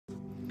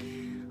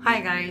Hi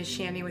guys,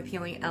 Shanny with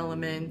Healing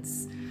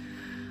Elements.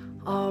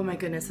 Oh my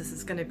goodness, this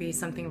is going to be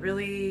something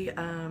really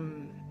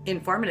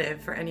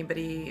informative for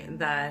anybody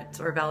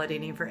or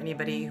validating for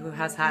anybody who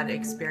has had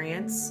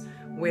experience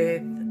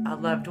with a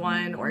loved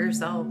one, or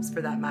yourselves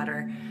for that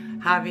matter,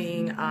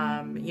 having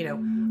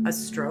a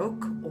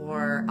stroke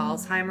or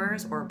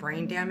Alzheimer's or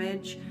brain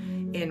damage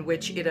in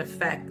which it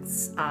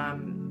affects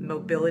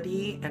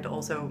mobility and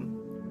also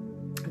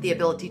the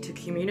ability to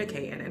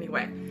communicate in any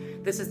way.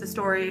 This is the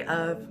story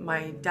of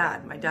my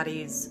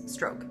daddy's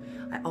stroke.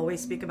 I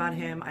always speak about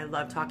him. I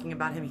love talking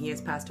about him. He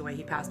has passed away.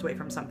 He passed away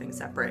from something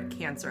separate,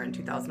 cancer, in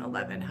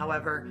 2011.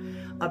 However,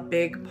 a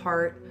big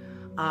part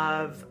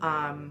of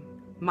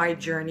my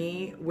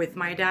journey with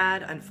my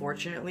dad,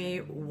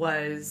 unfortunately,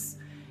 was,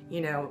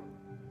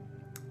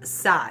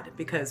 sad,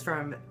 because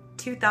from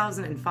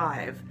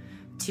 2005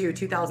 to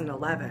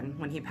 2011,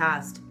 when he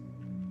passed,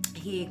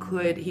 he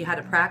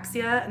had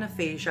Apraxia and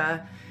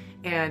Aphasia,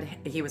 and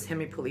he was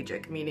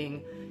hemipelegic,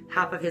 meaning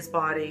half of his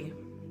body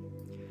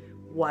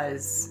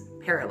was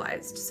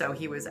paralyzed. So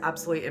he was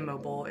absolutely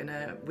immobile in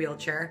a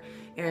wheelchair.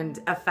 And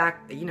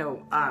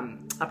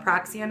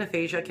Apraxia and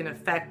Aphasia can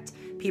affect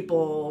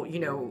people,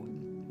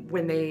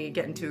 when they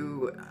get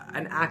into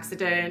an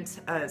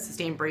accident,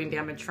 sustained brain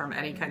damage from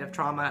any kind of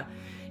trauma,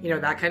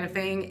 that kind of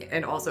thing.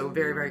 And also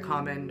very, very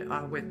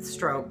common with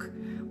stroke,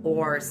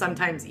 or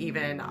sometimes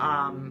even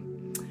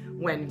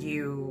when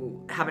you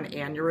have an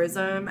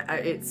aneurysm.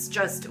 It's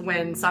just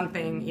when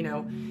something,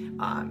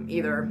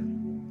 either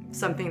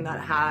something that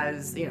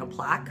has,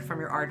 plaque from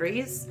your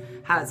arteries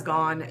has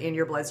gone in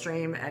your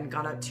bloodstream and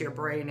gone up to your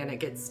brain, and it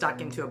gets stuck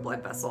into a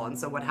blood vessel. And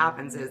so what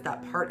happens is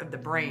that part of the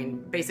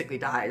brain basically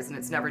dies, and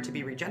it's never to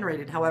be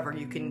regenerated. However,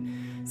 you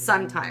can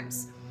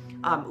sometimes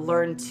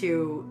learn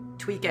to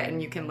tweak it,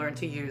 and you can learn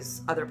to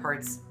use other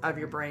parts of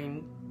your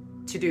brain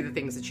to do the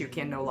things that you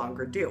can no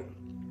longer do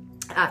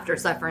after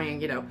suffering,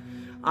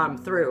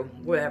 through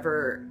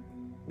whatever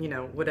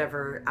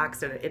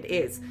accident it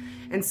is.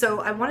 And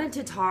so I wanted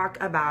to talk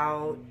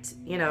about,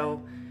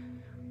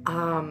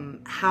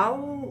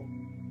 how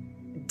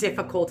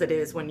difficult it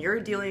is when you're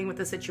dealing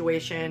with a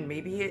situation,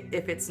 maybe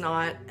if it's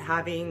not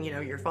having,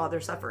 your father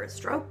suffer a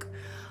stroke,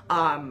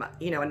 and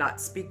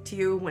not speak to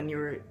you when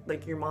you're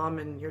like, your mom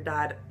and your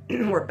dad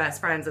were best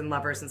friends and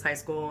lovers since high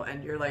school,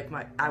 and you're like,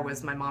 I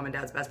was my mom and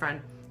dad's best friend,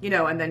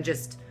 and then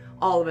just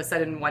all of a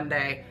sudden one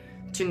day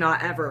to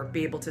not ever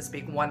be able to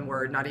speak one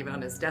word, not even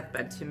on his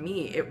deathbed. To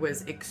me, it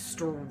was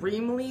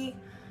extremely,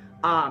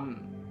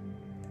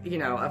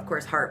 of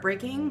course,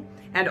 heartbreaking.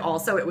 And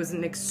also it was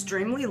an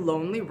extremely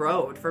lonely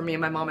road for me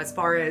and my mom, as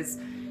far as,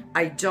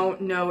 I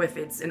don't know if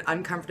it's an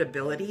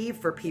uncomfortability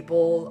for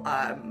people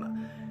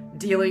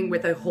dealing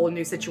with a whole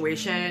new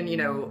situation.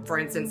 For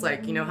instance,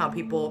 like, how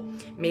people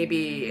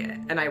maybe,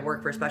 and I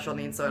work for special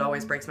needs, so it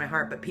always breaks my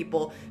heart, but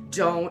people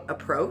don't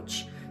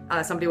approach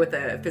somebody with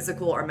a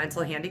physical or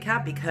mental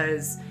handicap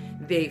because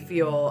they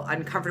feel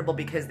uncomfortable,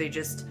 because they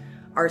just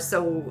are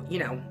so,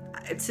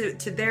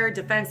 to their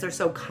defense, they're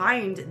so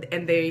kind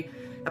and they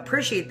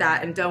appreciate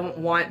that and don't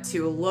want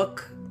to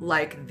look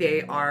like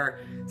they are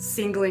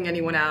singling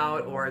anyone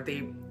out, or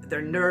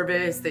they're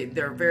nervous.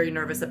 They're very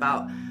nervous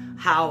about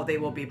how they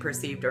will be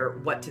perceived or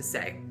what to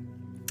say.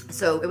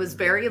 So it was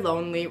very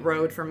lonely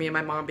road for me and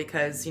my mom,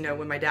 because,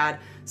 when my dad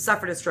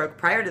suffered a stroke,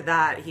 prior to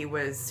that, he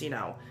was,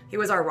 he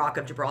was our rock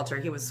of Gibraltar.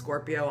 He was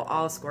Scorpio,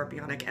 all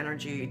scorpionic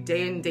energy,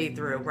 day in, day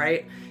through,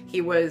 right?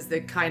 He was the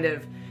kind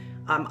of,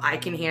 I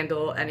can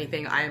handle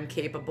anything. I am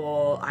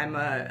capable. I'm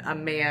a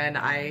man.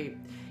 I,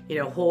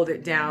 hold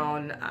it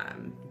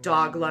down.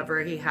 Dog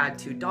lover. He had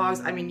 2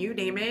 dogs. I mean, you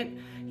name it.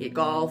 He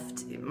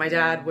golfed. My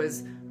dad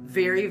was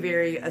very,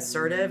 very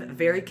assertive,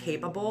 very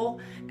capable,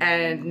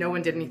 and no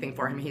one did anything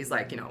for him. He's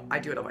like, I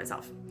do it all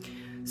myself.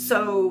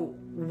 So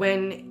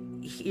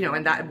when,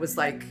 and that was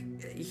like,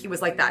 he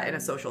was like that in a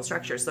social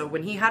structure. So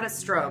when he had a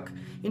stroke,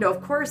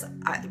 of course,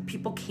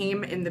 people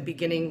came in the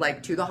beginning,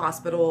 like, to the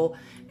hospital,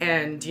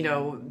 and,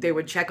 they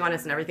would check on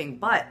us and everything.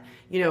 But,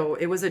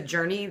 it was a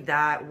journey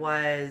that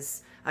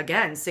was,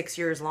 again, 6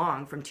 years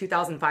long, from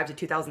 2005 to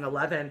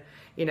 2011.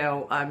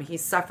 He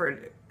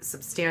suffered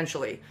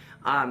substantially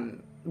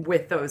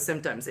with those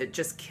symptoms. It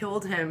just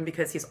killed him,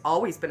 because he's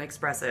always been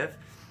expressive,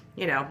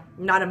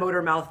 not a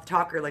motor mouth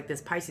talker like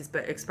this Pisces,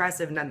 but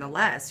expressive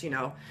nonetheless,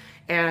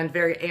 and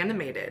very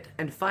animated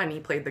and fun. He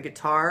played the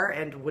guitar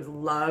and would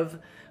love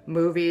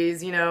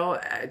movies,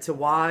 to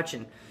watch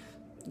and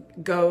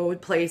go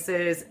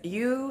places,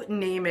 you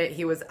name it.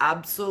 He was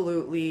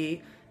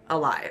absolutely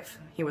alive.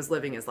 He was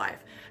living his life.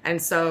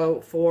 And so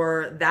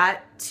for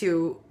that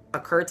to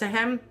occur to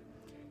him,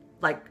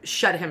 like,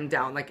 shut him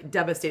down, like,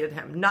 devastated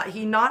him.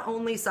 He not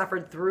only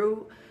suffered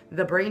through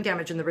the brain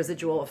damage and the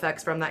residual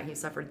effects from that, he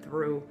suffered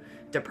through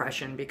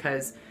depression,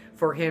 because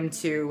for him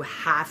to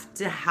have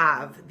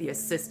the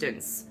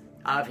assistance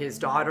of his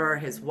daughter,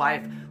 his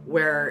wife,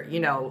 where,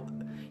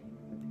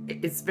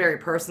 it's very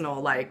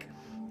personal, like,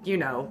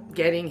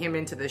 getting him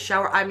into the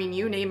shower. I mean,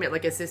 you name it,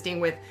 like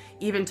assisting with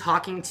even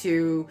talking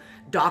to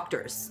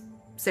doctors,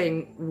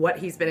 saying what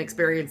he's been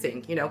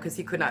experiencing, because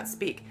he could not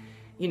speak.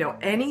 you know,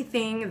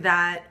 anything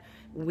that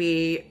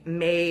we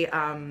may,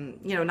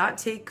 you know, not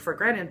take for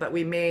granted, but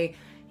we may,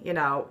 you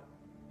know,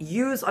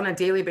 use on a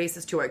daily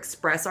basis to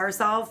express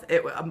ourselves.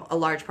 A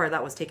large part of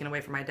that was taken away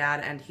from my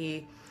dad, and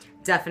he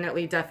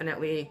definitely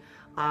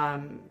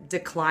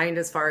declined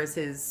as far as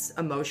his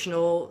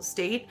emotional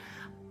state.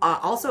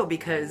 Also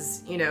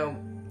because, you know,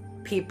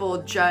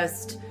 people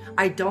just,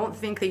 I don't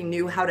think they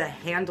knew how to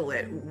handle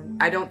it.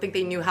 I don't think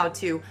they knew how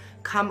to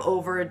come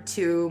over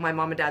to my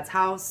mom and dad's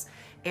house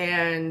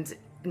and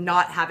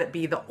not have it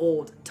be the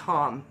old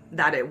Tom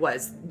that it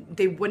was.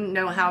 They wouldn't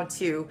know how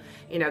to,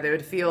 you know, they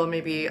would feel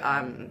maybe,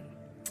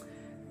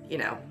 you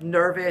know,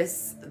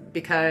 nervous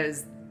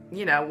because,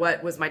 you know,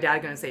 what was my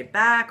dad going to say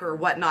back or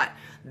whatnot.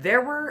 There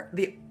were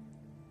the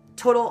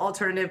total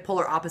alternative,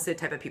 polar opposite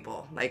type of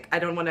people. Like, I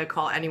don't want to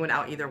call anyone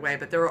out either way,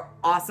 but there were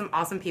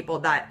awesome people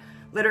that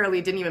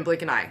literally didn't even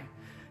blink an eye.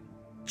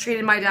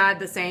 Treated my dad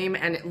the same,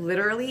 and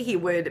literally he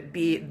would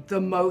be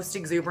the most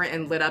exuberant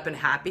and lit up and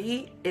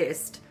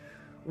happiest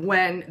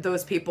when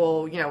those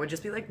people, you know, would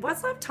just be like,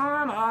 what's up,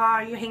 Tom?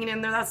 You hanging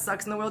in there? That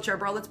sucks in the wheelchair,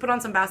 bro. Let's put on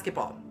some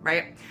basketball,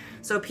 right?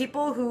 So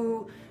people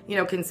who, you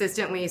know,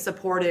 consistently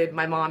supported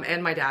my mom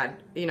and my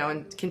dad, you know,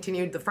 and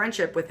continued the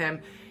friendship with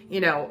him, you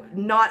know,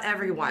 not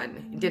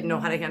everyone didn't know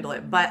how to handle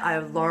it, but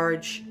a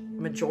large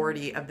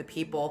majority of the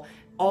people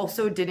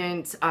also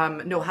didn't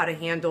know how to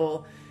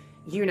handle,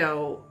 you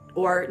know,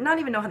 or not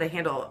even know how to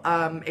handle.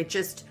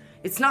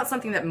 It's not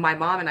something that my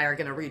mom and I are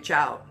going to reach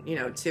out, you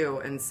know, to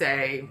and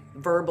say,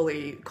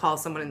 verbally call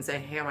someone and say,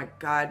 hey, oh my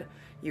God,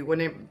 you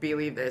wouldn't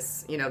believe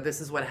this. You know, this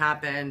is what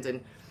happened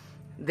and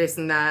this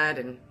and that.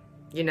 And,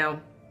 you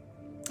know,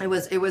 it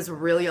was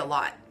really a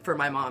lot for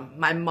my mom.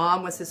 My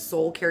mom was his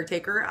sole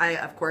caretaker. I,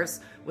 of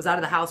course, was out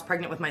of the house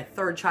pregnant with my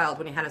third child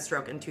when he had a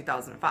stroke in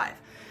 2005.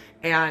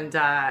 And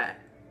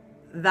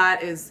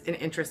that is an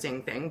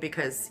interesting thing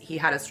because he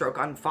had a stroke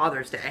on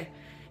Father's Day.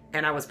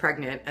 And I was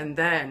pregnant, and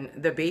then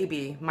the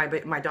baby, my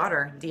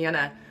daughter,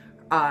 Deanna,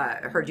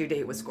 her due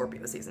date was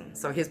Scorpio season.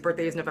 So his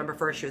birthday is November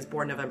 1st, she was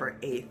born November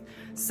 8th.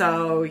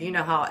 So you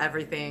know how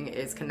everything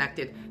is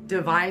connected.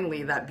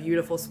 Divinely, that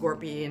beautiful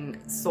scorpion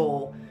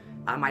soul,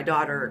 my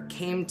daughter,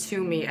 came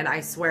to me, and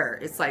I swear,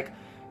 it's like,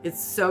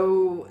 it's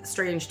so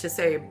strange to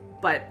say,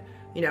 but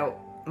you know,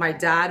 my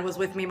dad was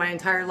with me my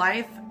entire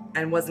life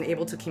and wasn't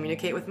able to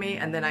communicate with me,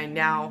 and then I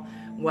now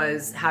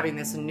was having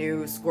this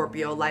new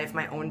Scorpio life,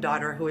 my own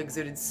daughter, who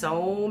exuded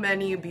so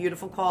many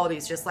beautiful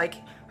qualities, just like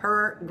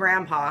her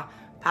grandpa,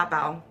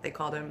 Papao, they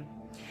called him.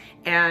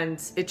 And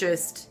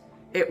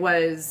it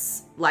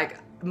was like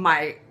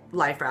my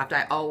life raft.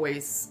 I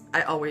always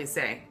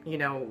say, you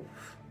know,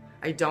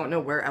 I don't know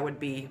where I would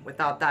be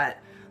without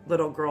that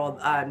little girl.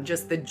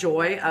 Just the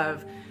joy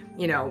of,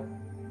 you know,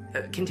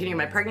 continuing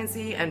my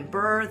pregnancy and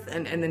birth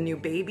and the new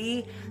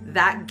baby,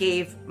 that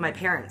gave my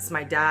parents,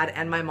 my dad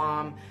and my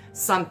mom,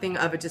 something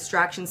of a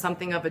distraction,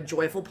 something of a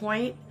joyful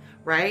point,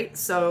 right?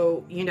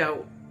 So, you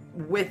know,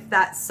 with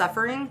that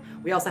suffering,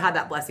 we also had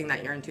that blessing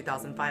that year in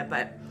 2005.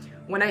 But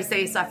when I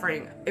say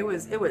suffering, it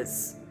was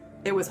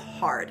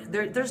hard.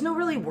 There's no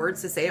really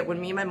words to say it. When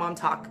me and my mom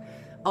talk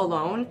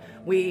alone,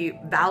 we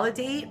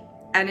validate,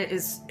 and it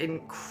is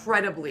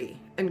incredibly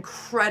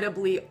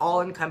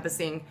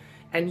all-encompassing,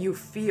 and you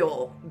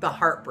feel the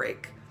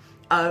heartbreak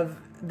of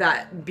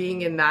that,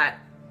 being in that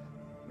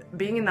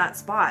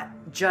spot.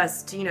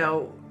 Just, you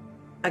know,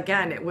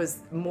 again, it was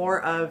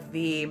more of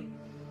the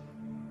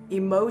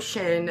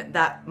emotion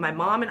that my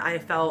mom and I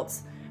felt,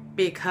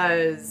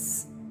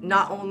 because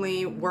not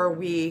only were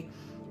we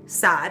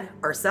sad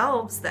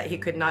ourselves that he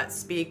could not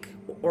speak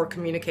or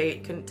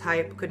communicate, couldn't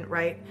type, couldn't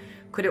write,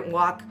 couldn't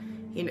walk,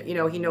 you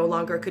know, he no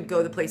longer could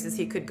go the places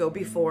he could go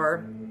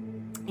before,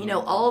 you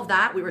know, all of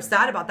that. We were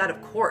sad about that,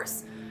 of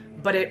course,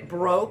 but it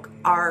broke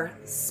our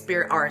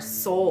spirit, our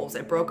souls.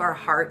 It broke our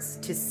hearts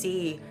to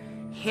see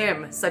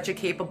him, such a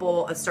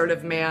capable,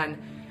 assertive man,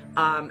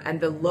 and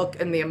the look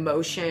and the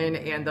emotion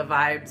and the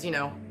vibes, you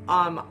know,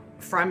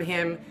 from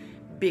him,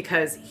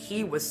 because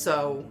he was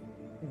so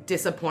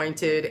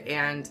disappointed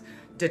and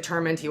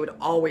determined. He would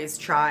always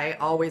try,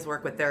 always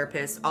work with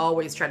therapists,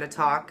 always try to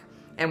talk.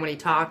 And when he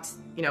talked,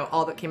 you know,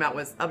 all that came out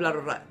was blah, blah,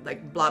 blah,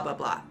 like blah, blah,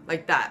 blah,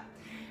 like that.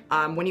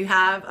 When you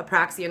have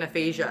apraxia and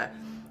aphasia,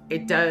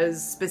 it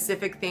does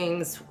specific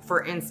things.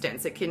 For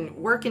instance, it can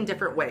work in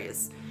different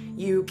ways.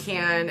 You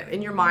can,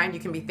 in your mind, you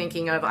can be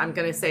thinking of, I'm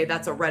going to say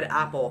that's a red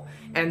apple.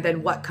 And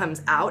then what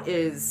comes out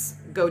is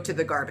go to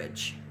the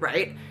garbage,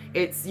 right?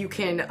 You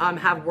can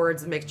have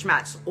words mixed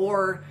match.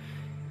 Or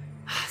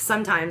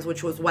sometimes,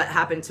 which was what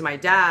happened to my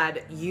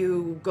dad,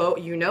 you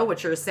know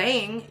what you're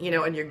saying, you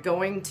know, and you're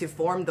going to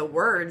form the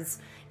words,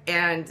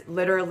 and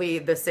literally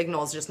the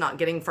signal is just not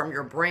getting from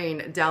your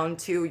brain down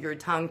to your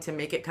tongue to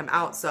make it come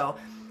out. So,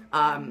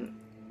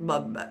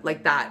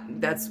 like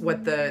that's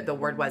what the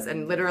word was.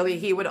 And literally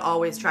he would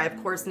always try,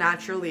 of course,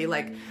 naturally,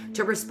 like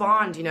to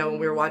respond, you know, when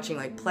we were watching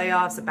like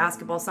playoffs of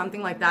basketball,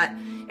 something like that.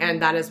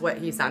 And that is what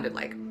he sounded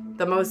like.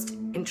 The most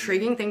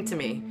intriguing thing to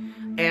me,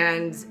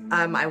 and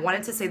I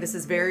wanted to say this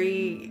is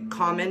very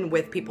common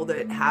with people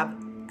that have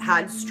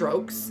had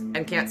strokes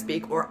and can't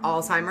speak, or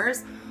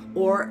Alzheimer's,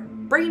 or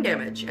brain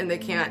damage and they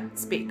can't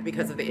speak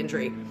because of the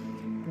injury.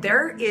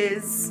 There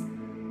is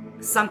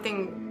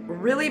something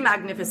really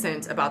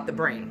magnificent about the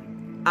brain.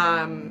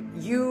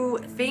 You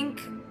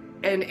think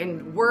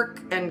and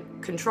work and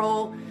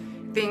control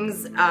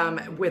things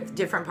with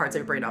different parts of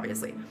your brain,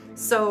 obviously.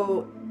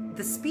 So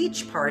the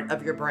speech part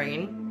of your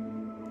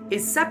brain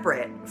is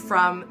separate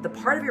from the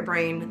part of your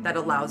brain that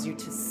allows you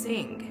to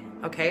sing,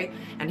 okay?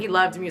 And he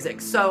loved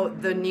music. So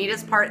the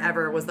neatest part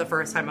ever was the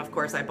first time, of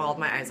course, I bawled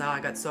my eyes out.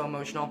 I got so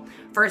emotional.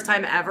 First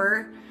time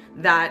ever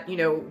that, you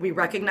know, we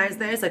recognized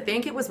this. I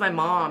think it was my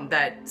mom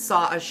that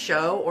saw a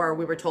show, or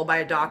we were told by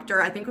a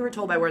doctor. I think we were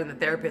told by one of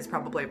the therapists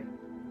probably,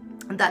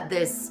 that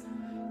this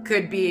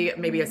could be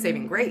maybe a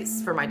saving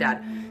grace for my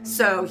dad.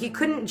 So he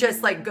couldn't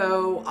just like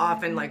go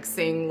off and like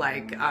sing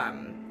like,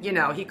 you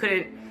know, he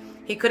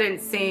couldn't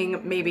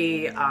sing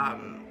maybe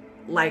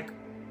like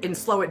and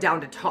slow it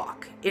down to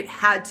talk. It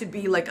had to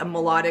be like a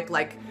melodic,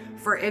 like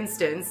for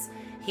instance,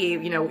 he,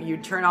 you know, you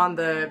turn on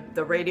the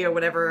radio,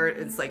 whatever,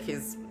 it's like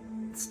his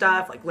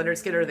stuff, like Leonard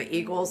Skinner, the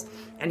Eagles,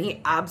 and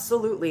he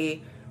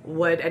absolutely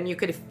would, and you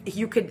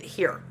could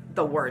hear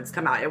the words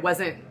come out. It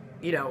wasn't,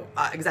 you know,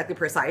 exactly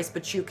precise,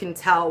 but you can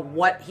tell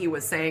what he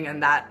was saying,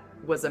 and that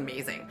was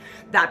amazing.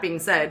 That being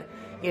said,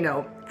 you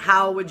know,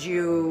 how would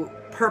you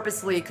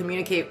purposely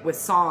communicate with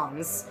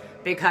songs,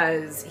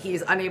 because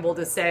he's unable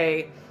to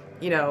say,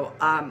 you know,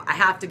 I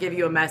have to give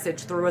you a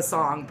message through a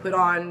song, put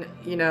on,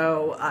 you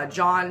know,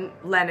 John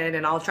Lennon,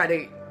 and I'll try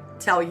to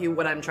tell you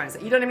what I'm trying to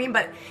say. You know what I mean?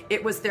 But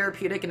it was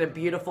therapeutic and a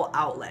beautiful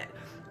outlet.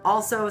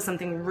 Also,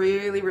 something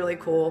really, really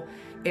cool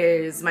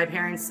is my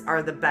parents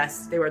are the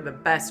best. They were the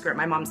best.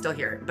 My mom's still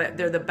here, but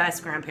they're the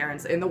best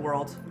grandparents in the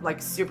world,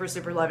 like super,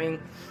 super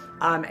loving.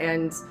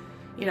 And,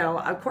 you know,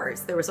 of course,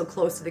 they were so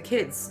close to the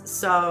kids.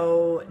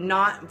 So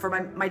not for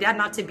my dad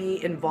not to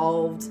be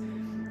involved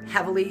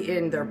heavily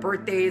in their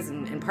birthdays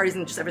and parties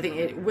and just everything.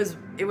 It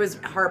was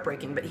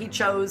heartbreaking, but he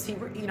chose,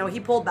 you know, he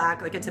pulled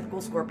back like a typical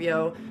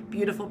Scorpio,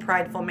 beautiful,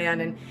 prideful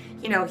man. And,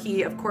 you know,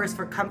 he, of course,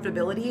 for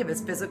comfortability of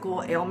his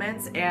physical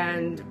ailments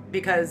and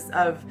because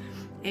of,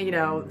 you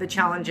know, the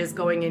challenges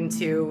going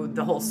into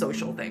the whole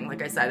social thing,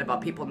 like I said,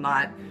 about people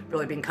not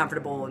really being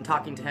comfortable and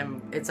talking to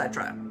him,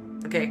 etc.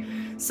 Okay,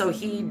 so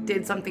he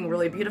did something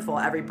really beautiful.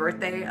 Every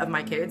birthday of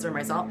my kids or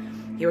myself,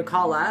 he would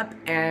call up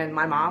and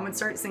my mom would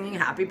start singing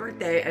happy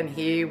birthday, and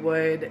he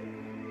would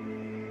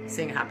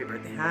sing happy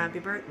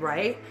birthday,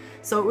 right?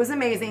 So it was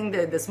amazing,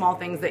 the small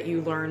things that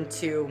you learn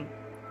to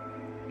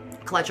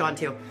clutch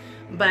onto.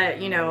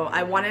 But, you know,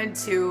 I wanted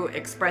to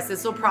express,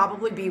 this will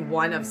probably be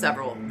one of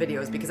several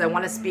videos, because I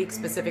want to speak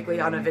specifically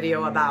on a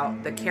video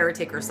about the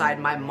caretaker side,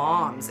 my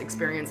mom's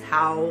experience,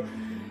 how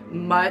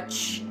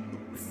much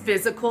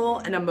physical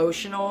and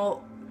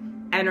emotional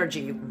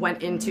energy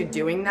went into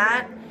doing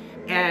that,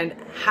 and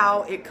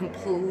how it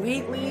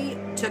completely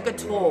took a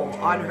toll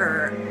on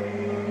her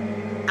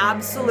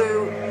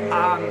absolute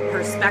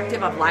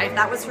perspective of life.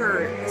 That was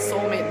her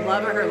soulmate,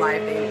 love of her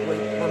life. They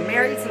were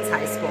married since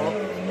high school.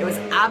 It was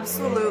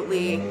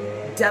absolutely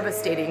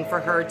devastating for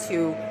her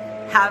to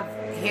have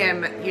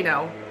him, you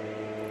know,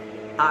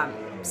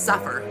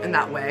 suffer in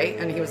that way.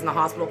 And he was in the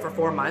hospital for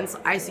 4 months,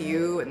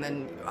 ICU, and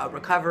then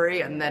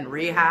recovery, and then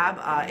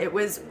rehab. It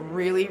was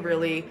really,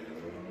 really,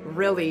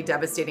 really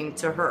devastating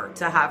to her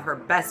to have her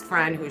best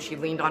friend, who she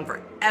leaned on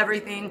for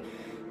everything,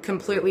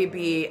 completely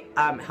be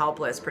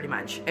helpless pretty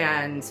much.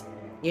 And,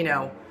 you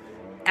know,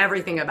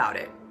 everything about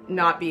it,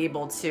 not be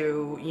able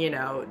to, you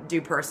know,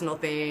 do personal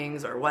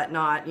things or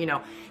whatnot, you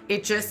know,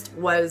 it just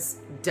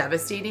was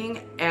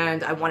devastating.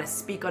 And I want to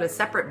speak on a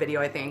separate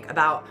video, I think,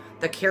 about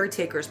the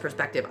caretaker's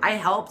perspective. I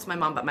helped my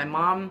mom, but my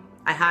mom,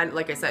 I had,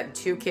 like I said,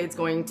 2 kids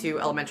going to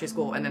elementary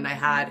school, and then I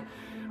had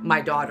my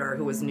daughter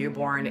who was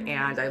newborn,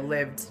 and I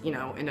lived, you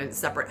know, in a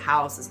separate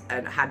house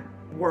and had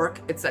work,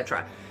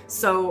 etc.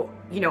 So,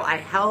 you know, I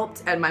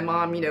helped, and my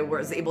mom, you know,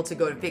 was able to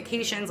go to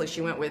vacations. Like,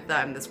 she went with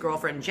this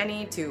girlfriend,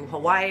 Jenny, to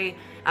Hawaii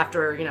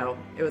after, you know,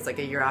 it was like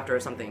a year after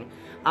or something,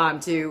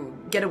 to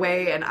get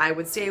away. And I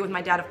would stay with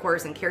my dad, of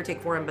course, and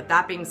caretake for him. But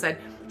that being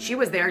said, she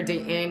was there day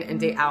in and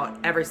day out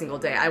every single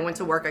day. I went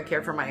to work, I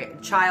cared for my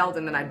child,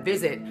 and then I'd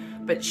visit.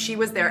 But she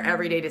was there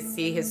every day to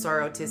see his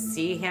sorrow, to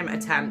see him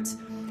attempt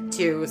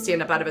to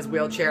stand up out of his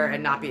wheelchair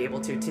and not be able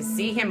to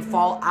see him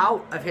fall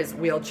out of his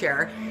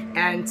wheelchair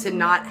and to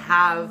not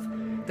have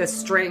the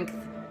strength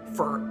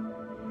for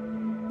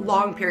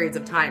long periods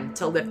of time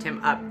to lift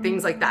him up,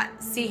 things like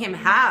that. See him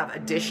have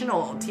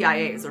additional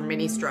TIAs or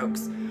mini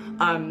strokes.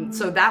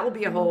 So that will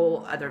be a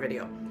whole other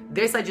video.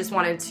 This, I just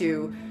wanted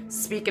to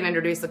speak and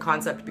introduce the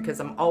concept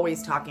because I'm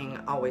always talking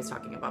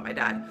about my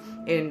dad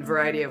in a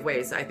variety of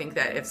ways. I think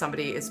that if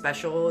somebody is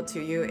special to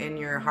you in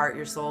your heart,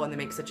 your soul, and they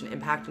make such an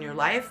impact in your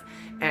life,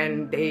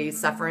 and they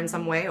suffer in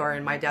some way, or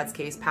in my dad's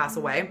case, pass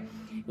away,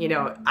 you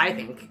know, I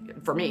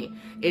think for me,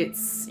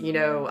 it's, you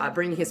know,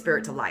 bringing his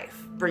spirit to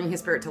life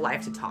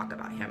to talk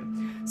about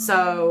him.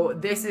 So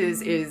this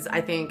is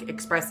I think,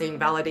 expressing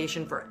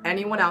validation for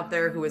anyone out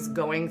there who is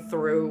going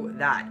through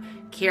that,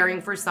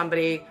 caring for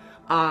somebody,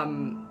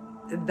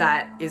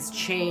 that is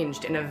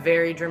changed in a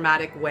very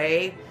dramatic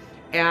way.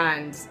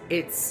 And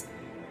it's,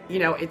 you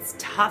know, it's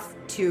tough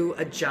to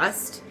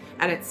adjust,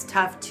 and it's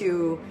tough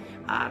to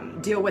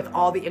deal with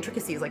all the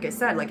intricacies. Like I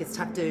said, like it's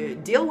tough to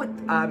deal with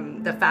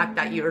the fact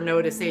that you're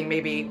noticing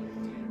maybe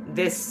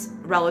this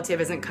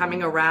relative isn't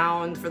coming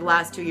around for the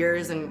last 2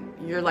 years, and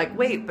you're like,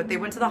 wait, but they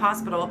went to the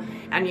hospital,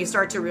 and you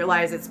start to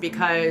realize it's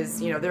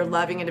because, you know, they're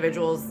loving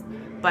individuals,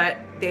 but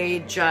they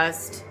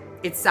just,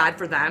 it's sad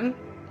for them,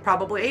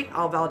 probably.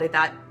 I'll validate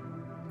that,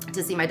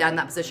 to see my dad in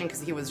that position,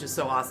 because he was just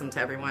so awesome to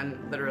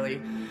everyone,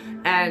 literally.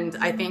 And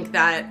I think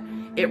that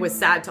it was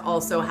sad to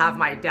also have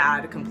my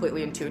dad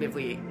completely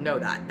intuitively know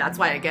that. That's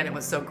why, again, it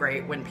was so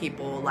great when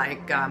people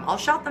like, I'll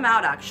shout them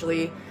out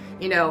actually.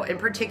 You know, in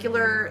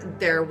particular,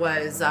 there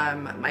was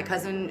my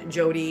cousin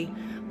Jody,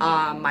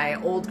 my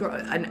old girl,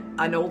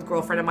 an old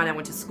girlfriend of mine I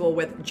went to school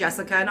with,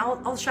 Jessica, and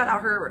I'll shout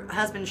out her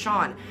husband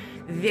Sean.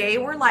 They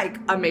were like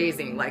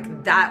amazing.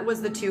 Like that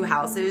was the two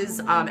houses,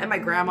 and my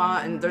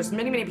grandma, and there's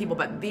many people,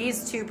 but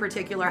these two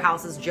particular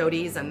houses,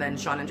 Jody's and then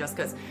Sean and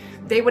Jessica's,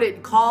 they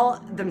would call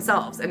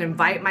themselves and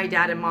invite my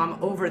dad and mom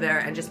over there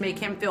and just make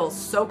him feel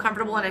so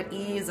comfortable and at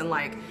ease, and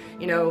like,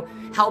 you know,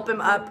 help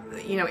him up,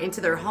 you know,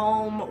 into their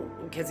home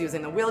because he was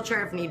in the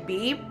wheelchair if need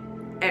be.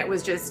 It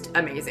was just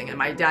amazing. And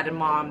my dad and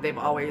mom, they've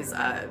always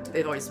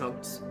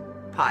smoked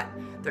pot.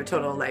 They're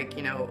total, like,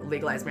 you know,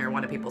 legalized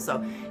marijuana people.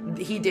 So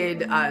he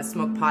did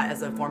smoke pot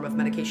as a form of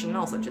medication, and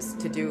also just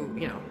to do,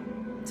 you know,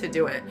 to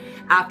do it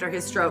after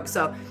his stroke.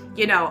 So,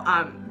 you know,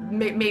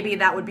 maybe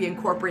that would be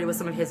incorporated with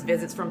some of his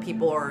visits from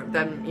people, or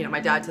them, you know, my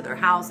dad to their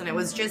house. And it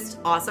was just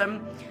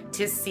awesome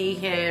to see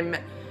him,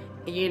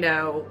 you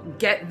know,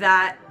 get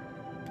that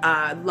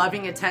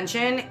loving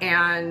attention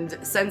and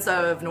sense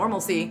of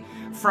normalcy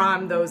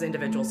from those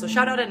individuals. So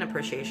shout out and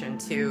appreciation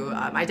to,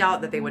 I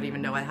doubt that they would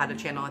even know I had a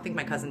channel. I think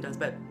my cousin does,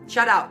 but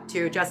shout out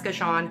to Jessica,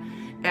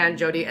 Sean, and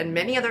Jody, and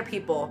many other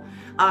people.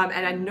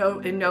 And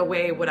in no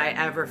way would I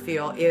ever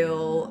feel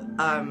ill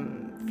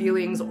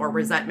feelings or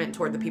resentment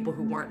toward the people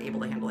who weren't able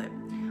to handle it.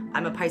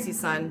 I'm a Pisces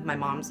sun, my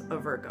mom's a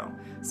Virgo,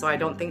 so I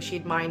don't think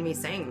she'd mind me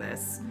saying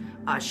this.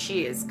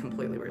 She is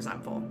completely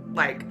resentful.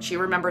 Like, she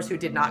remembers who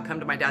did not come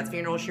to my dad's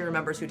funeral. She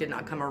remembers who did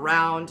not come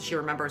around. She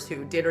remembers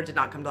who did or did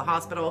not come to the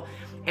hospital.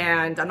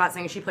 And I'm not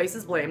saying she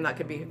places blame. That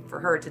could be for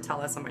her to tell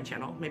us on my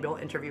channel. Maybe I'll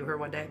interview her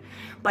one day.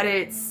 But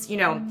it's, you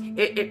know,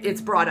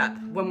 it's brought up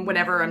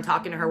whenever I'm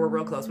talking to her. We're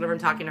real close. Whenever I'm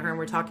talking to her and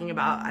we're talking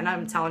about, and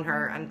I'm telling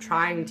her, I'm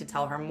trying to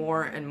tell her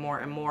more and more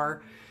and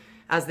more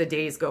as the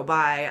days go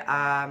by,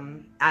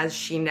 as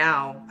she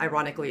now,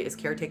 ironically, is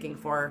caretaking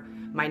for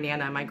my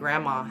Nana. My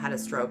grandma had a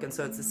stroke, and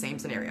so it's the same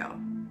scenario.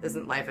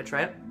 Isn't life a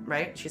trip,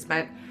 right? She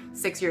spent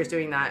 6 years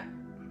doing that,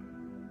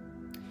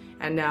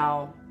 and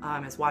now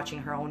is watching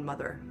her own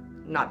mother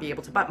not be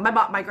able to. But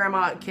my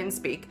grandma can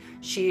speak.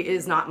 She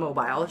is not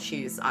mobile.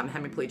 She's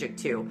hemiplegic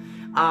too,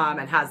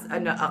 and has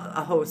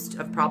a host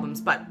of problems,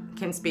 but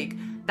can speak.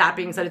 That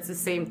being said, it's the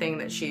same thing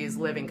that she's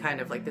living, kind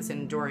of like this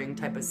enduring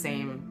type of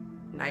same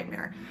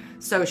nightmare.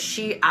 So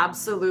she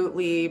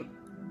absolutely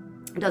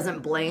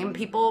doesn't blame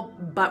people,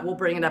 but we'll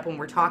bring it up when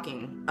we're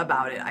talking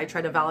about it. I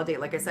try to validate,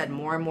 like I said,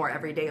 more and more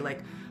every day,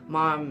 like,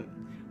 Mom,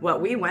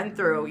 what we went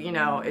through, you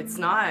know, it's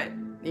not,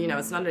 you know,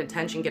 it's not an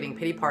attention getting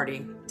pity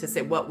party to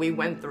say what we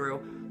went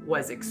through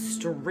was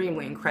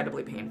extremely,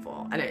 incredibly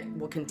painful, and it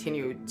will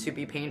continue to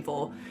be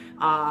painful,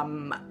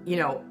 you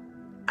know,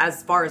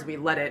 as far as we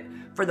let it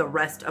for the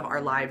rest of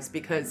our lives,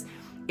 because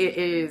it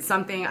is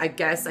something, I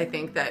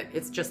think that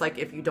it's just like,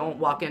 if you don't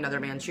walk in another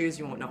man's shoes,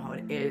 you won't know how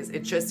it is. It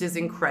just is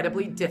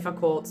incredibly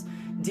difficult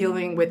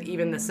dealing with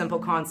even the simple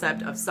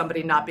concept of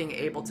somebody not being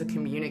able to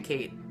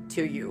communicate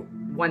to you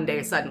one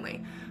day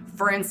suddenly.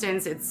 For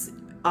instance, it's,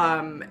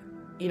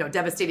 you know,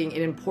 devastating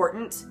in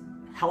important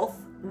health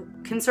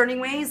concerning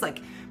ways.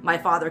 Like, my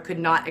father could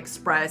not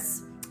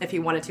express, if he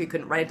wanted to, he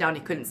couldn't write it down,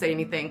 he couldn't say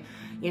anything.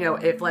 You know,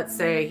 if, let's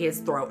say, his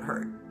throat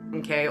hurt,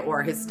 okay,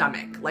 or his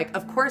stomach. Like,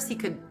 of course he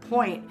could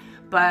point,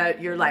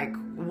 but you're like,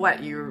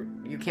 what, you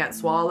can't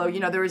swallow? You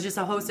know, there was just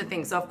a host of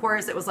things. So of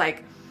course it was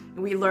like,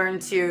 we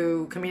learned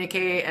to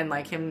communicate, and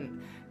like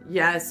him,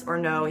 yes or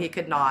no, he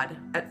could nod.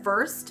 At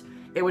first,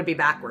 it would be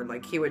backward.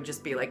 Like, he would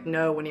just be like,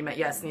 no, when he meant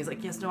yes. And he's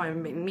like, yes, no, I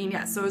mean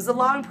yes. So it was a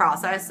long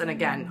process. And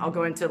again, I'll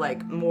go into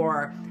like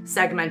more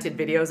segmented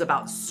videos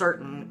about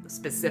certain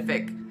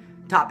specific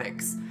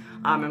topics.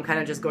 I'm kind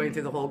of just going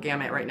through the whole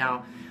gamut right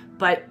now.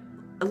 But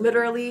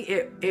literally,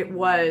 it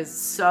was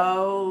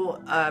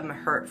so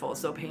hurtful,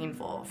 so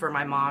painful for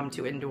my mom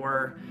to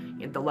endure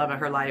the love of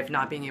her life,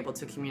 not being able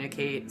to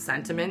communicate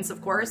sentiments.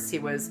 Of course, he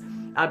was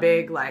a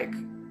big, like,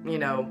 you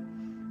know,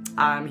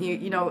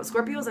 you know,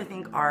 Scorpios, I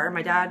think,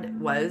 my dad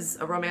was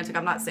a romantic.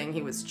 I'm not saying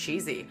he was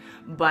cheesy,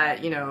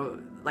 but, you know,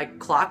 like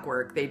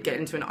clockwork, they'd get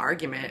into an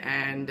argument,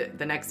 and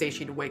the next day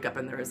she'd wake up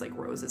and there was like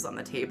roses on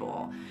the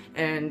table.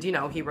 And, you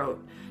know, he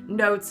wrote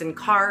notes and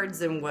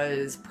cards and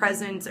was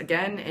present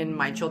again in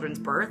my children's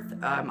birth.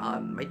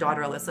 My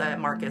daughter Alyssa,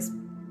 Marcus,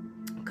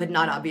 could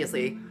not,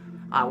 obviously,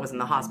 was in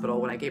the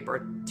hospital when I gave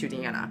birth to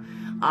Deanna,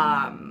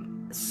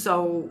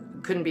 so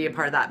couldn't be a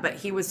part of that. But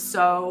he was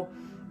so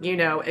you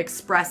know,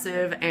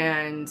 expressive,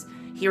 and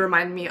he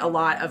reminded me a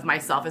lot of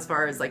myself as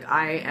far as like,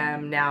 I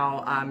am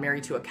now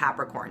married to a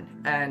Capricorn,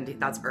 and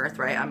that's earth,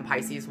 right? I'm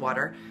Pisces,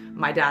 water.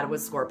 My dad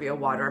was Scorpio,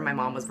 water. My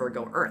mom was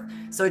Virgo, earth.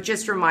 So it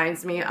just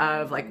reminds me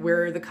of like,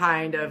 we're the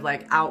kind of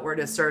like outward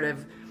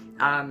assertive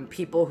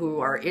people who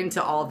are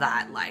into all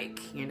that,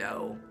 like, you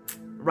know,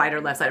 right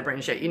or left side of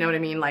brain shit. You know what I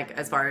mean? Like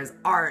as far as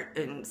art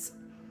and,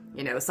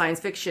 you know, science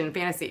fiction,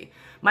 fantasy.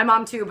 My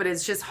mom too, but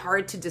it's just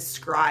hard to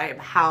describe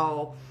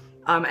how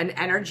an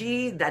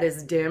energy that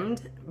is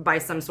dimmed by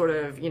some sort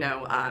of, you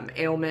know,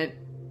 ailment,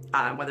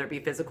 whether it be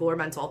physical or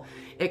mental,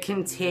 it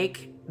can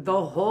take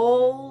the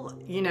whole,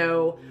 you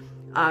know,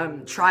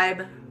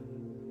 tribe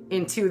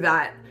into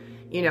that,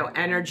 you know,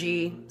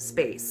 energy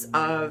space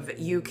of,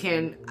 you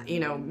can, you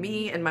know,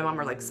 me and my mom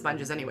are like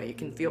sponges anyway. You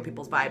can feel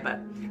people's vibe, but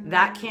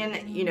that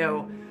can, you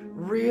know,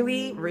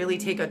 really, really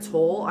take a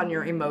toll on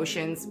your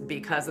emotions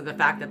because of the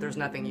fact that there's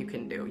nothing you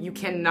can do. You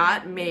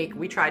cannot make,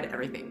 we tried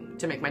everything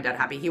to make my dad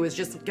happy. He was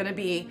just gonna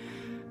be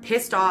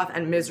pissed off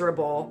and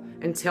miserable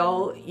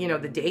until, you know,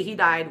 the day he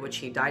died, which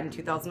he died in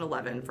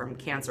 2011 from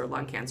cancer,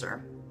 lung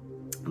cancer.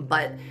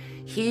 But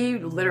he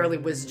literally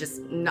was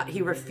just not,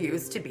 he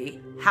refused to be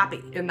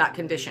happy in that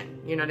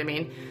condition. You know what I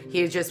mean?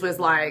 He just was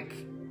like,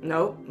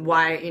 nope,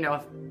 why, you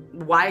know,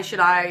 why should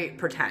I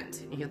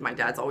pretend? My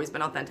dad's always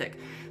been authentic.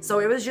 So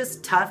it was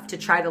just tough to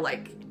try to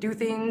like do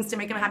things to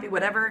make him happy,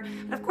 whatever.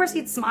 And of course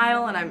he'd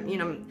smile, and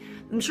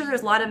I'm sure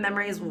there's a lot of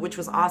memories, which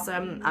was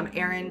awesome.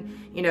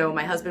 Aaron, you know,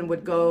 my husband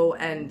would go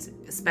and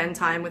spend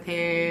time with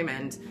him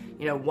and,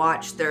 you know,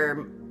 watch their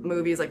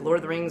movies like Lord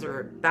of the Rings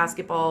or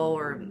basketball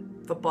or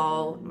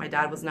football. My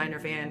dad was Niner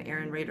fan,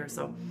 Aaron Raider.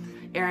 So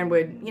Aaron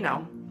would, you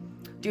know,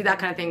 do that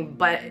kind of thing.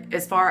 But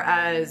as far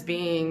as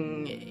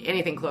being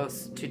anything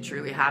close to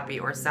truly happy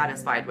or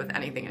satisfied with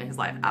anything in his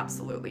life,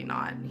 absolutely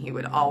not. He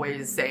would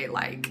always say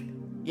like,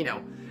 you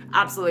know,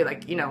 absolutely,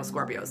 like, you know,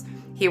 Scorpios.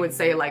 He would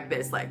say like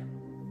this, like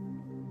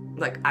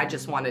I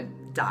just want to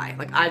die.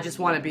 Like, I just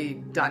want to be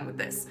done with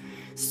this.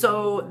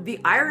 So the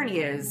irony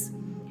is,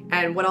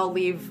 and what I'll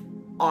leave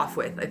off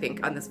with, I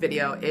think, on this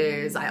video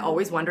is, I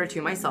always wonder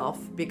to myself,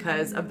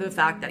 because of the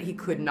fact that he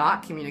could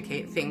not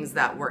communicate things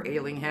that were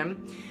ailing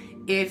him,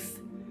 if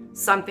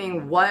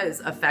something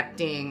was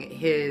affecting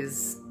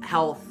his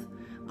health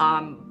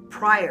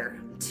prior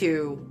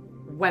to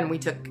when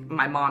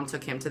my mom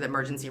took him to the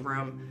emergency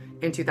room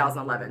in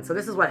 2011. So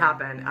this is what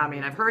happened. I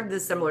mean, I've heard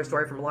this similar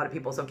story from a lot of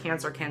people. So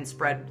cancer can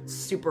spread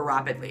super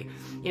rapidly.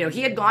 You know,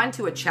 he had gone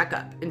to a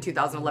checkup in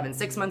 2011,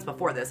 6 months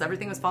before this.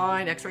 Everything was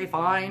fine, x-ray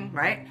fine,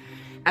 right?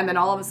 And then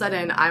all of a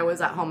sudden I was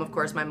at home. Of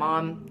course, my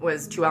mom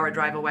was 2-hour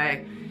drive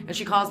away, and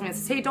she calls me and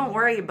says, hey, don't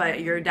worry,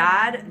 but your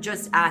dad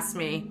just asked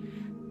me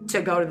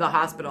to go to the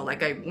hospital.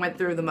 Like, I went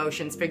through the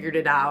motions, figured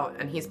it out,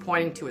 and he's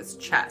pointing to his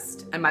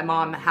chest. And my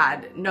mom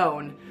had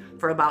known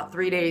for about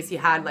 3 days he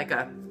had like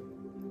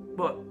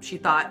what she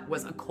thought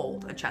was a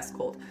cold, a chest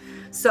cold.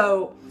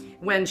 So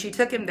when she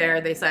took him there,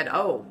 they said,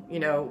 oh, you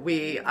know,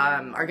 we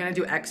are gonna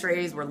do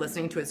x-rays. We're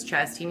listening to his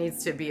chest. He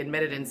needs to be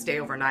admitted and stay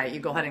overnight. You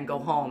go ahead and go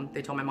home,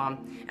 they told my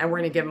mom, and we're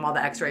gonna give him all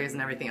the x-rays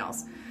and everything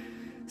else.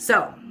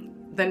 So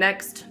the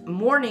next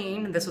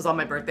morning, this was on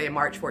my birthday,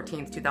 March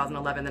 14th,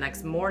 2011. The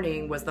next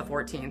morning was the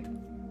 14th.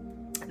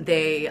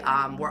 They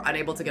were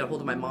unable to get a hold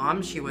of my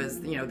mom. She was,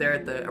 you know, there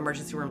at the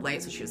emergency room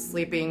late, so she was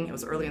sleeping. It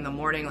was early in the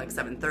morning, like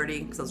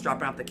 7:30, because I was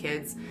dropping off the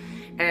kids.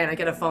 And I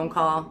get a phone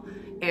call,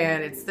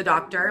 and it's the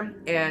doctor,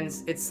 and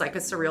it's like a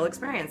surreal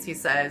experience. He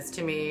says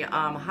to me,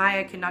 hi,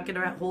 I cannot get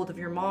a hold of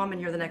your mom,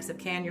 and you're the next of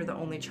kin. You're the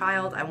only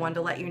child. I wanted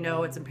to let you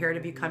know it's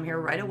imperative you come here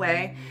right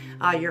away.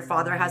 Your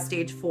father has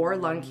stage 4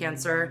 lung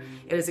cancer.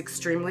 It is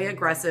extremely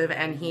aggressive,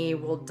 and he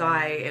will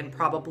die in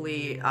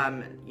probably,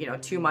 you know,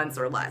 2 months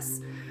or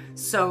less.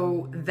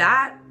 So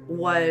that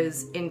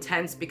was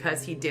intense,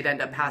 because he did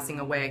end up passing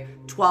away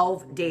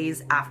 12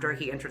 days after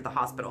he entered the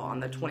hospital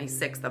on the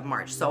 26th of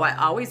March. So I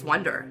always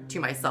wonder to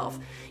myself,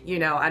 you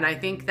know, and I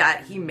think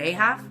that he may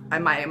have,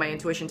 my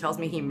intuition tells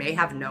me he may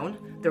have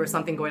known there was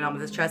something going on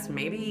with his chest.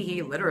 Maybe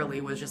he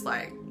literally was just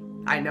like,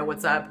 I know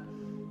what's up,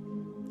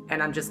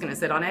 and I'm just gonna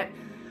sit on it.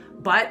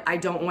 But I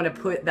don't want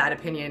to put that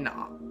opinion,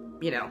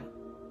 you know,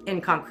 in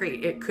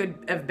concrete. It could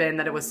have been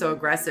that it was so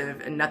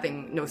aggressive and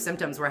no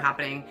symptoms were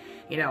happening,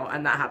 you know,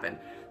 and that happened.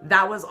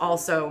 That was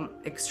also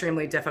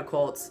extremely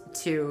difficult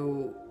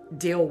to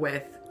deal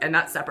with, and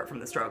that's separate from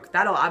the stroke.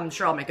 I'm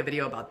sure I'll make a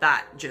video about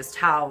that, just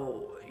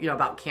how, you know,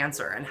 about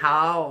cancer and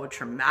how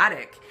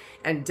traumatic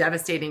and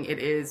devastating it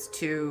is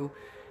to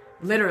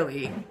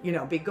literally, you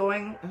know, be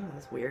going, oh,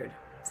 that's weird.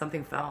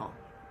 Something fell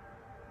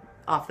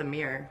off the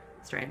mirror.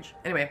 Strange.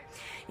 Anyway,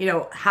 you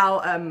know,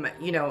 how,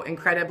 you know,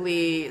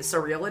 incredibly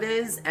surreal it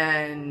is.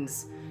 And,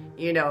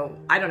 you know,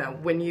 I don't know,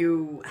 when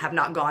you have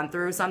not gone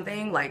through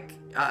something like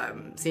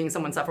seeing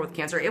someone suffer with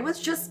cancer, it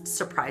was just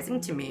surprising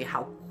to me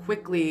how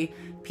quickly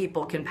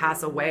people can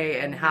pass away,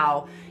 and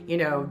how, you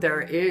know,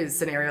 there is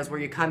scenarios where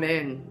you come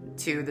in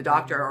to the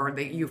doctor, or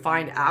you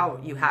find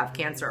out you have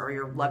cancer, or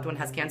your loved one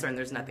has cancer, and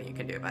there's nothing you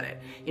can do about it.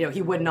 You know,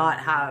 he would not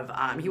have,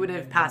 he would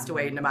have passed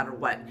away no matter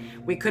what.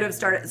 We could have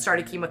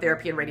started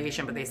chemotherapy and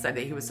radiation, but they said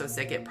that he was so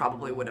sick it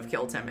probably would have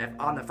killed him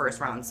on the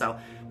first round. So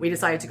we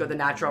decided to go the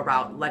natural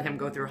route, let him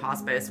go through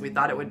hospice. We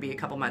thought it would be a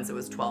couple months. It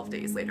was 12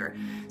 days later.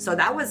 So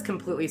that was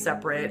completely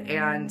separate.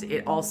 And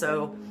it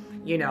also,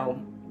 you know,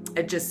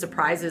 it just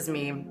surprises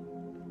me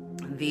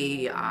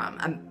the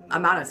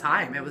amount of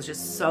time. It was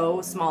just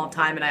so small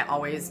time, and I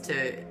always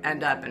to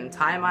end up and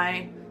tie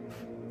my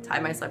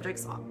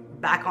subjects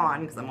back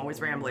on, because I'm always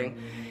rambling,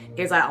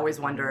 is I always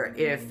wonder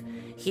if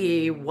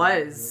he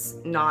was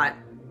not,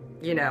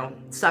 you know,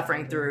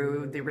 suffering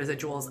through the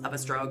residuals of a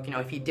stroke, you know,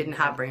 if he didn't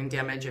have brain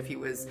damage, if he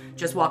was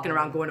just walking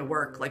around going to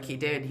work like he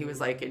did. He was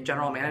like a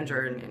general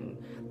manager and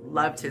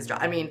loved his job.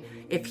 I mean,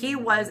 if he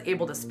was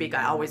able to speak,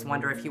 I always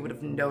wonder if he would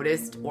have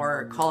noticed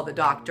or called the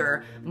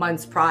doctor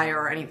months prior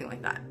or anything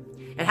like that.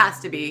 It has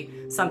to be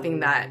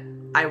something that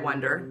I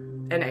wonder,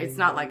 and it's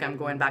not like I'm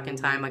going back in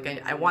time. Like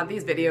I want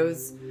these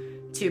videos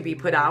to be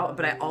put out,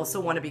 but I also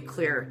want to be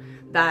clear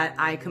that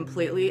I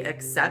completely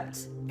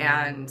accept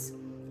and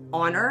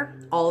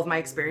honor all of my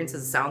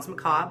experiences. It sounds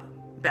macabre,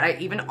 but I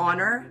even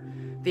honor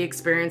the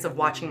experience of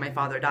watching my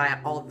father die,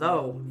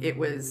 although it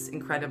was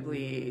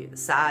incredibly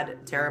sad,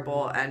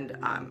 terrible, and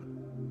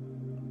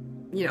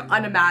you know,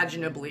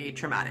 unimaginably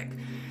traumatic.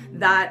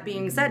 That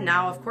being said,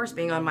 now, of course,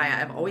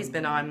 I've always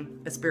been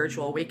on a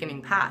spiritual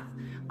awakening path.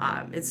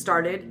 It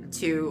started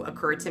to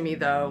occur to me,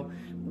 though,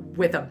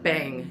 with a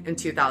bang in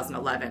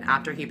 2011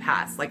 after he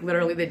passed. Like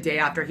literally the day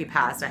after he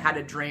passed, I had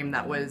a dream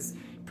that was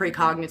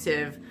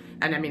precognitive,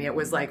 and I mean, it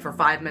was like for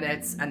 5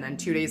 minutes, and then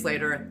 2 days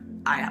later,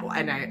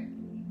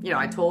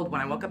 I told,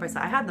 when I woke up, I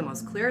said, I had the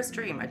most clearest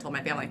dream. I told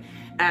my family,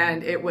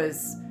 and it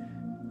was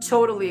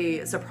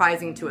totally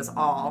surprising to us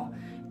all.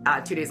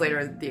 2 days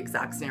later, the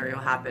exact scenario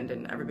happened,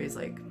 and everybody's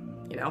like,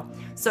 you know.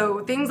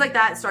 So things like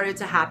that started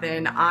to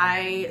happen.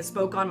 I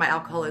spoke on my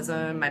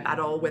alcoholism, my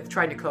battle with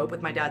trying to cope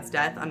with my dad's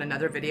death on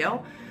another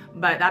video.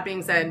 But that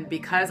being said,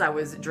 because I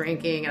was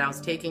drinking and I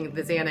was taking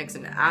the Xanax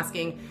and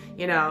asking,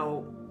 you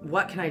know,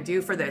 what can I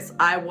do for this?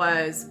 I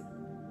was,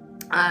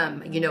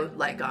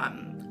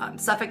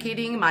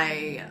 suffocating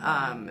my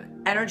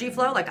energy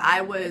flow. Like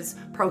I was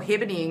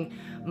prohibiting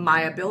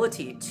my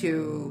ability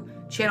to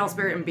channel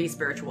spirit and be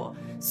spiritual.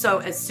 So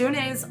as soon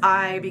as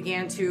I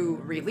began to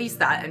release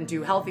that and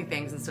do healthy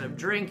things instead of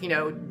drink, you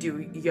know,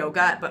 do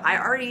yoga, but I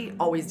already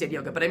always did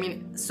yoga, but I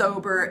mean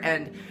sober,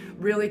 and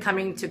really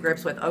coming to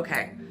grips with,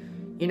 okay,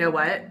 you know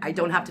what? I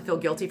don't have to feel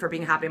guilty for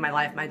being happy in my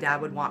life. My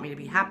dad would want me to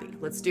be happy.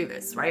 Let's do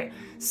this, right?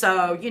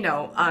 So, you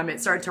know, it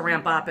started to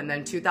ramp up, and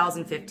then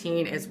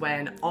 2015 is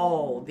when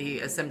all the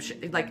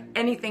ascension, like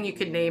anything you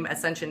could name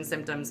ascension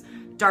symptoms,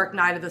 dark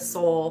night of the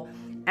soul,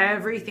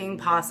 everything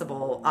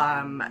possible,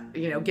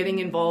 you know, getting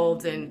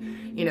involved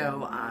in, you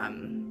know,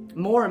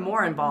 more and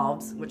more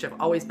involved, which I've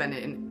always been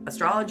in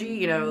astrology,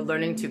 you know,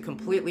 learning to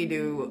completely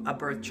do a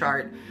birth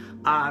chart,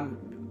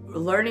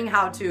 learning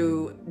how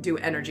to do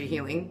energy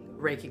healing,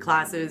 Reiki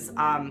classes,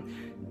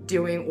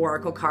 doing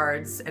oracle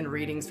cards and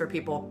readings for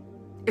people.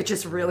 It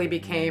just really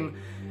became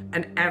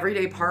an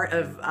everyday part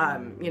of,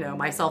 you know,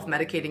 my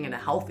self-medicating in a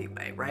healthy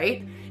way,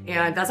 right?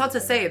 And that's not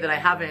to say that I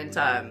haven't,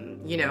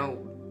 you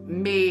know,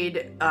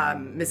 made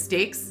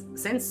mistakes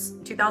since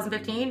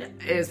 2015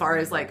 as far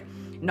as like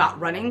not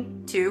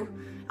running to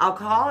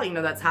alcohol. You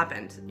know, that's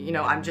happened. You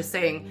know, I'm just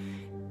saying,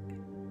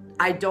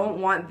 I don't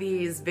want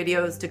these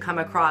videos to come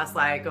across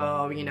like,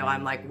 oh, you know,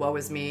 I'm like, woe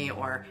is me,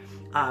 or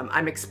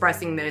I'm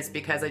expressing this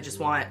because I just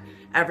want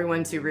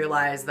everyone to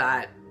realize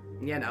that,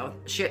 you know,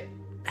 shit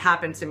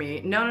happened to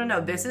me. No.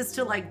 This is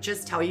to like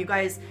just tell you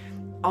guys,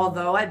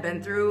 although I've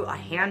been through a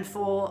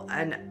handful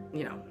and,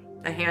 you know,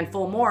 a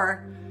handful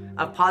more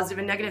of positive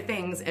and negative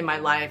things in my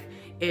life,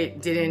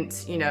 it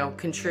didn't, you know,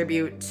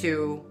 contribute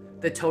to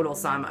the total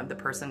sum of the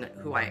person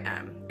who I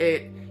am.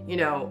 It, you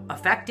know,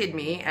 affected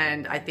me,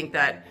 and I think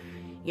that,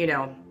 you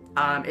know,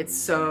 it's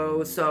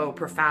so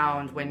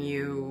profound when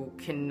you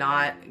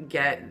cannot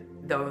get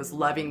those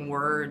loving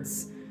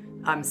words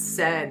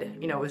said.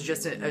 You know, it was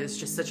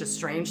just such a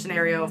strange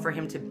scenario for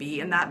him to be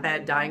in that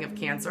bed dying of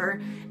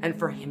cancer, and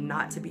for him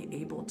not to be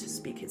able to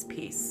speak his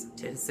piece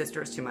to his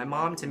sisters, to my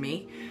mom, to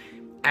me.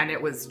 And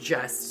it was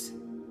just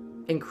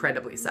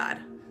incredibly sad.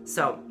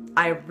 So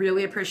I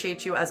really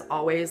appreciate you, as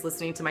always,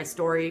 listening to my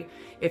story.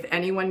 If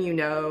anyone you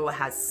know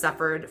has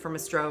suffered from a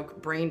stroke,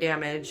 brain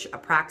damage,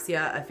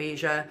 apraxia,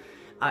 aphasia,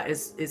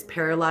 is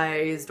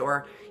paralyzed,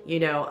 or, you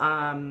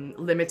know,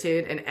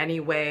 limited in any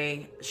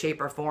way, shape,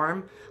 or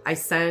form, I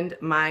send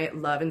my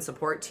love and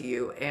support to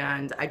you.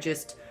 And I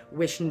just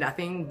wish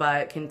nothing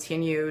but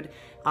continued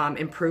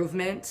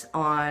improvement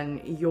on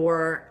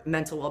your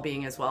mental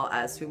well-being, as well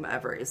as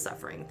whomever is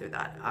suffering through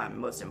that,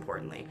 most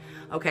importantly.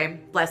 Okay,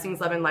 blessings,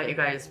 love, and light, you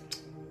guys.